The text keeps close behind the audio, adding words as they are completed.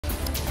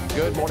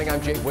Good morning, I'm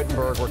Jake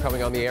Wittenberg. We're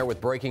coming on the air with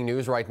breaking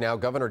news right now.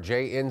 Governor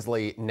Jay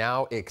Inslee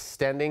now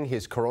extending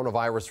his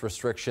coronavirus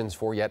restrictions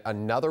for yet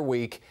another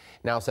week,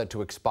 now set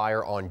to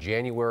expire on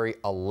January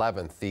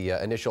 11th. The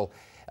initial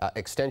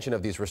extension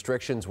of these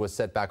restrictions was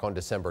set back on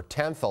December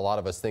 10th. A lot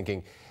of us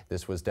thinking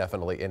this was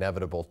definitely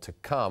inevitable to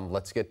come.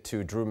 Let's get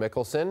to Drew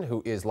Mickelson,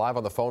 who is live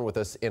on the phone with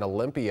us in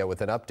Olympia with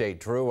an update.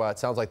 Drew, it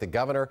sounds like the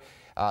governor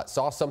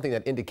saw something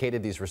that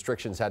indicated these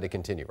restrictions had to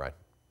continue, right?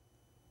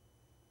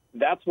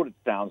 That's what it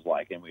sounds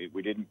like, and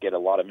we didn't get a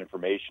lot of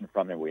information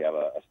from him. We have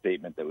a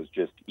statement that was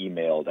just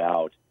emailed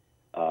out.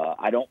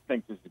 I don't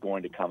think this is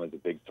going to come as a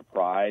big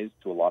surprise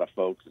to a lot of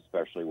folks,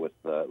 especially with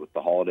the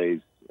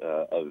holidays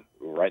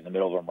right in the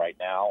middle of them right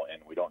now,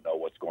 and we don't know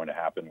what's going to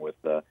happen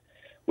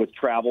with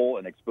travel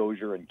and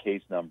exposure and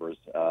case numbers.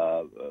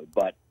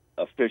 But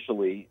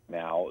officially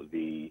now,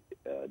 the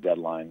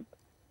deadline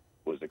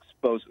was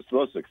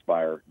supposed to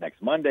expire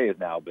next Monday, has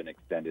now been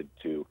extended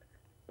to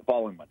the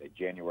following Monday,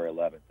 January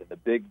 11th. And the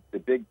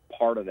big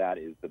part of that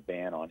is the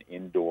ban on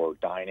indoor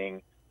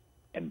dining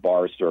and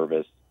bar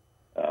service,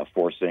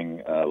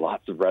 forcing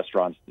lots of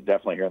restaurants,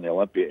 definitely here in the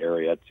Olympia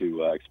area,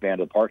 to expand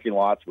the parking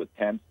lots with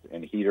tents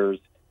and heaters,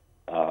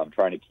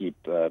 trying to keep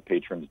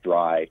patrons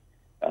dry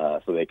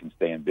so they can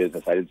stay in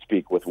business. I did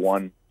speak with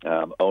one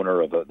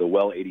owner of the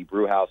Well 80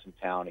 Brew House in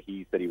town.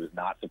 He said he was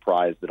not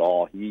surprised at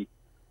all. He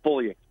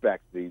fully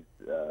expects these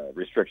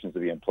restrictions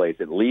to be in place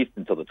at least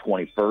until the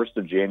 21st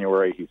of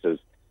January. He says,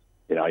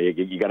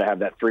 you got to have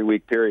that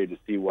 3-week period to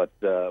see what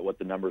the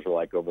numbers are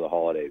like over the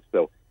holidays.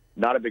 So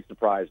not a big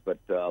surprise, but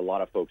a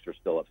lot of folks are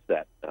still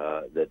upset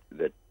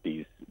that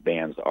these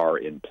bans are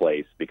in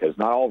place because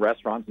not all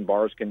restaurants and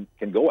bars can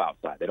go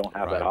outside. They don't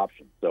have that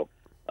option. So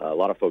a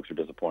lot of folks are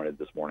disappointed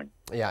this morning.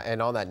 Yeah,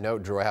 and on that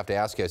note, Drew, I have to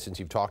ask you, since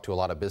you've talked to a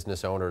lot of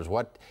business owners,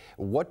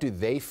 what do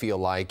they feel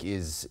like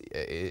is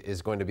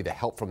going to be the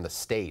help from the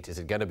state? Is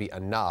it going to be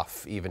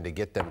enough even to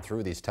get them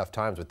through these tough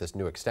times with this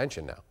new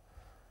extension now?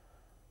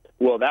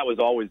 Well, that was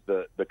always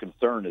the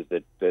concern, is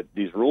that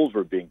these rules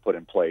were being put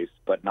in place,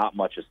 but not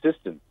much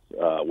assistance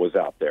was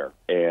out there.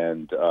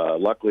 And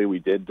luckily, we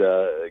did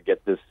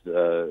get this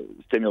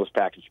stimulus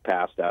package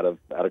passed out of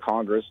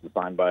Congress and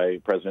signed by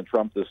President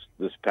Trump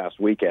this past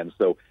weekend.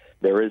 So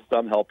there is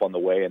some help on the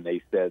way, and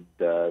they said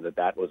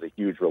that was a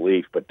huge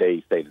relief, but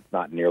they say it's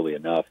not nearly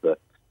enough. The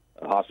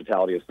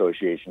Hospitality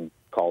Association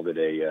called it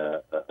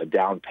a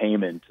down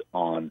payment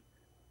on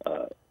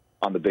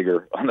the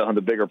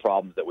bigger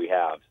problems that we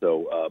have.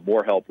 So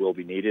more help will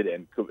be needed.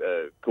 And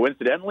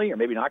coincidentally, or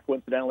maybe not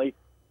coincidentally,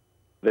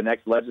 the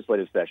next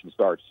legislative session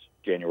starts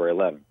January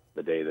 11th,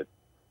 the day that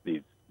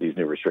these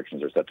new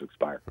restrictions are set to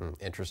expire.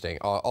 Interesting.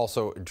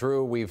 Also,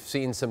 Drew, we've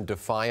seen some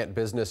defiant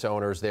business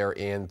owners there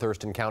in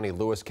Thurston County,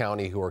 Lewis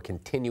County, who are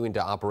continuing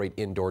to operate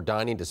indoor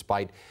dining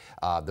despite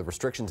the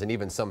restrictions and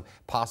even some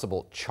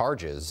possible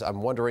charges.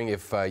 I'm wondering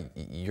if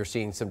you're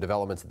seeing some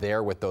developments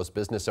there with those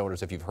business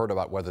owners, if you've heard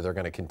about whether they're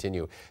going to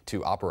continue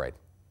to operate.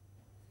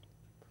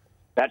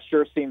 That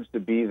sure seems to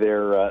be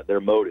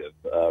their motive,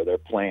 their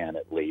plan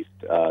at least.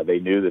 They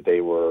knew that they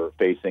were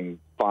facing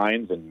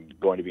fines and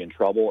going to be in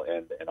trouble,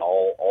 and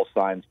all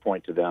signs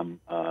point to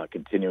them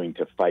continuing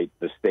to fight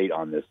the state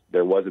on this.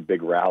 There was a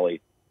big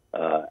rally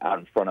out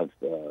in front of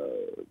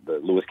the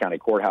Lewis County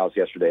Courthouse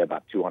yesterday,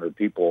 about 200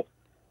 people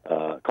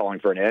calling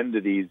for an end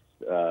to these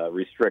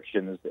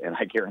restrictions, and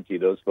I guarantee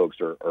those folks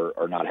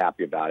are not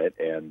happy about it.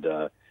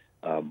 And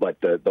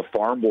but the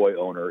farm boy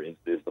owner is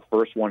the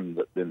first one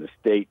in the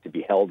state to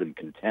be held in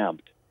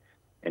contempt,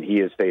 and he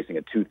is facing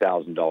a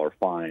 $2,000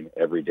 fine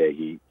every day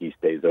he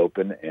stays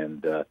open.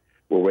 And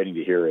we're waiting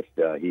to hear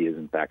if he is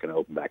in fact going to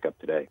open back up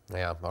today.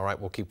 Yeah, all right,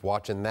 we'll keep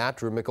watching that.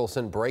 Drew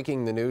Mickelson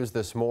breaking the news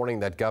this morning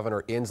that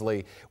Governor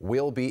Inslee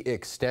will be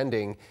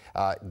extending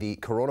the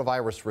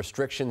coronavirus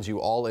restrictions you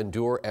all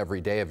endure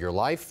every day of your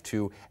life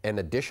to an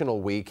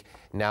additional week,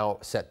 now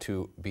set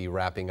to be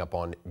wrapping up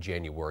on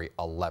January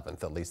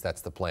 11th. At least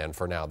that's the plan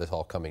for now. This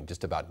all coming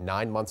just about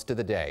 9 months to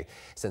the day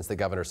since the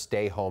governor's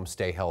stay home,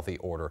 stay healthy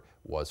order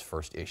was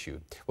first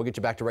issued. We'll get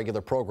you back to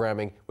regular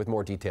programming with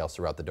more details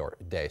throughout the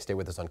day. Stay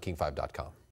with us on King5.com.